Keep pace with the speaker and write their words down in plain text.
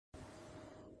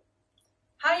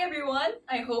Hi everyone,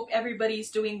 I hope everybody's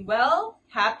doing well,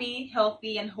 happy,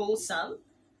 healthy, and wholesome.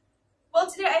 Well,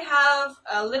 today I have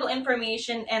a little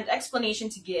information and explanation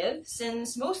to give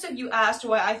since most of you asked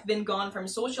why I've been gone from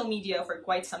social media for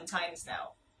quite some times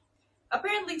now.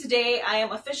 Apparently, today I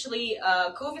am officially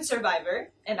a COVID survivor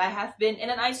and I have been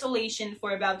in an isolation for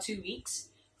about 2 weeks.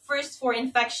 First for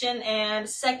infection and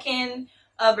second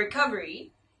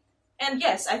recovery. And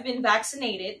yes, I've been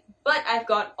vaccinated, but I've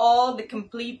got all the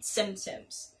complete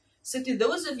symptoms. So to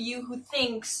those of you who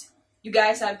thinks you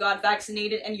guys have got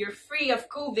vaccinated and you're free of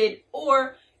COVID,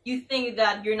 or you think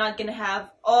that you're not gonna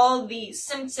have all the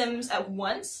symptoms at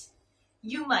once,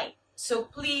 you might. So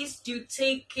please do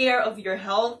take care of your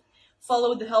health,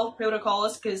 follow the health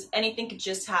protocols because anything could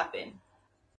just happen.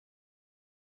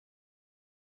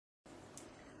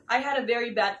 I had a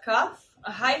very bad cough,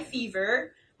 a high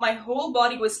fever, my whole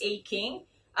body was aching,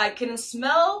 I couldn't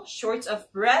smell, short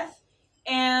of breath,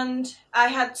 and I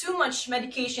had too much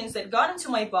medications that got into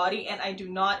my body and I do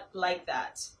not like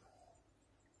that.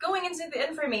 Going into the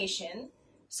information,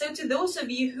 so to those of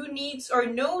you who needs or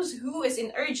knows who is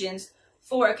in urgent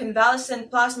for a convalescent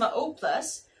plasma O+,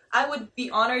 I would be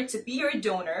honored to be your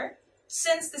donor.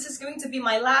 Since this is going to be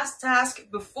my last task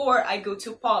before I go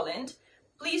to Poland,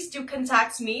 please do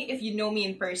contact me if you know me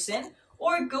in person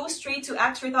or go straight to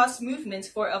Act Your Thoughts movement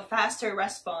for a faster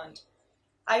response.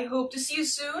 I hope to see you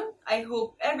soon. I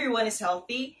hope everyone is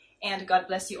healthy and God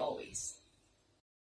bless you always.